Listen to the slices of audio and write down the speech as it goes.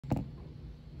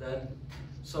Then,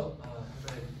 so how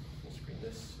do I screen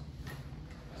this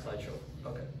slideshow?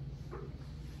 Okay.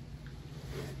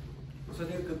 So I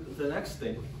think the next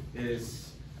thing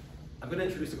is I'm going to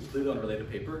introduce a completely unrelated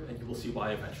paper, and you will see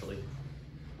why eventually.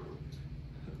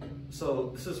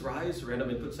 So this is RISE,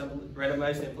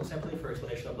 randomized input sampling for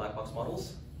explanation of black box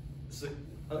models. This is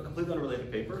a completely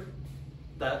unrelated paper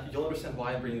that you'll understand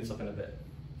why I'm bringing this up in a bit.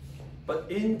 But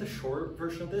in the short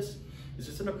version of this, is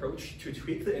just an approach to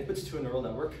tweak the inputs to a neural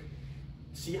network,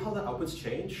 see how the outputs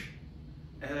change,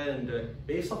 and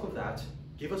based off of that,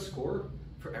 give a score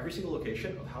for every single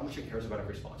location of how much it cares about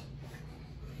every spot.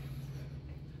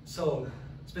 So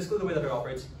basically the way that it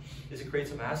operates is it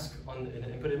creates a mask on an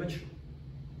input image.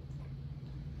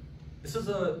 This is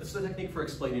a technique for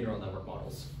explaining neural network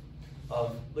models.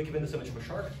 Like given this image of a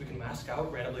shark, we can mask out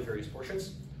randomly various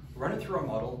portions, run it through our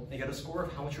model, and get a score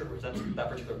of how much it represents that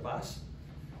particular class.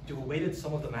 Do a weighted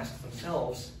sum of the masks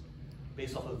themselves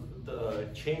based off of the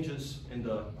changes in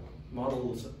the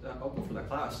model's output for that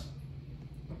class.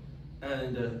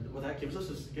 And what that gives us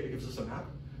is it gives us a map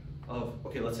of,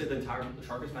 okay, let's say the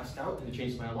shark is masked out and it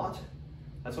changes by a lot.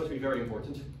 That's going to be very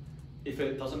important. If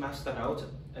it doesn't mask that out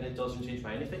and it doesn't change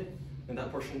by anything, then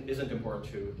that portion isn't important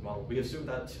to the model. We assume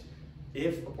that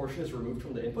if a portion is removed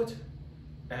from the input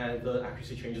and the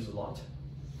accuracy changes a lot,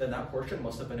 then that portion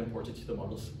must have been important to the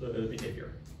model's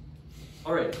behavior.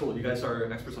 All right, cool, you guys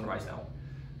are experts on RISE now.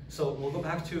 So we'll go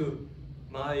back to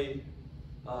my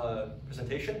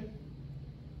presentation.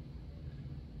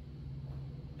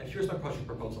 And here's my project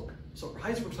proposal. So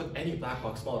RISE works like any black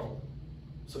box model.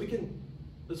 So we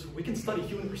can study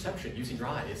human perception using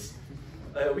RISE.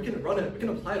 We can run it, we can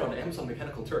apply it on Amazon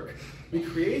Mechanical Turk. We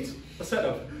create a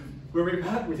setup where we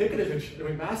take an image and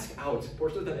we mask out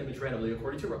portions of that image randomly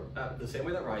according to the same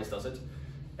way that RISE does it.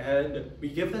 And we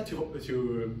give that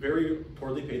to very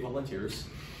poorly paid volunteers.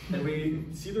 And we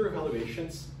see their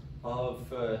evaluations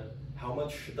of how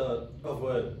much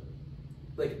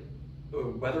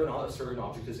whether or not a certain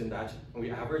object is in that. And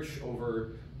we average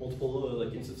over multiple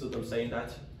instances of them saying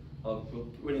that.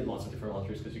 We need lots of different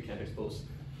volunteers because you can't expose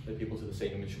people to the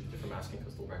same image with different masking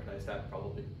because they'll recognize that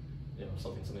probably,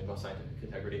 something about scientific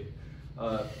integrity.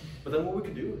 But then what we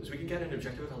can do is we can get an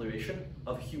objective evaluation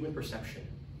of human perception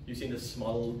using this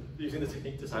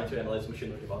technique designed to analyze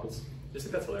machine learning models. I just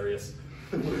think that's hilarious.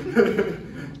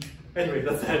 Anyway,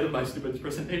 that's the end of my stupid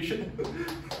presentation.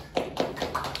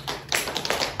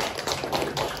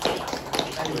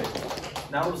 Anyway,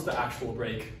 now is the actual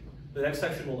break. The next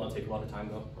section will not take a lot of time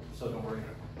though, so don't worry.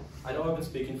 I know I've been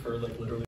speaking for literally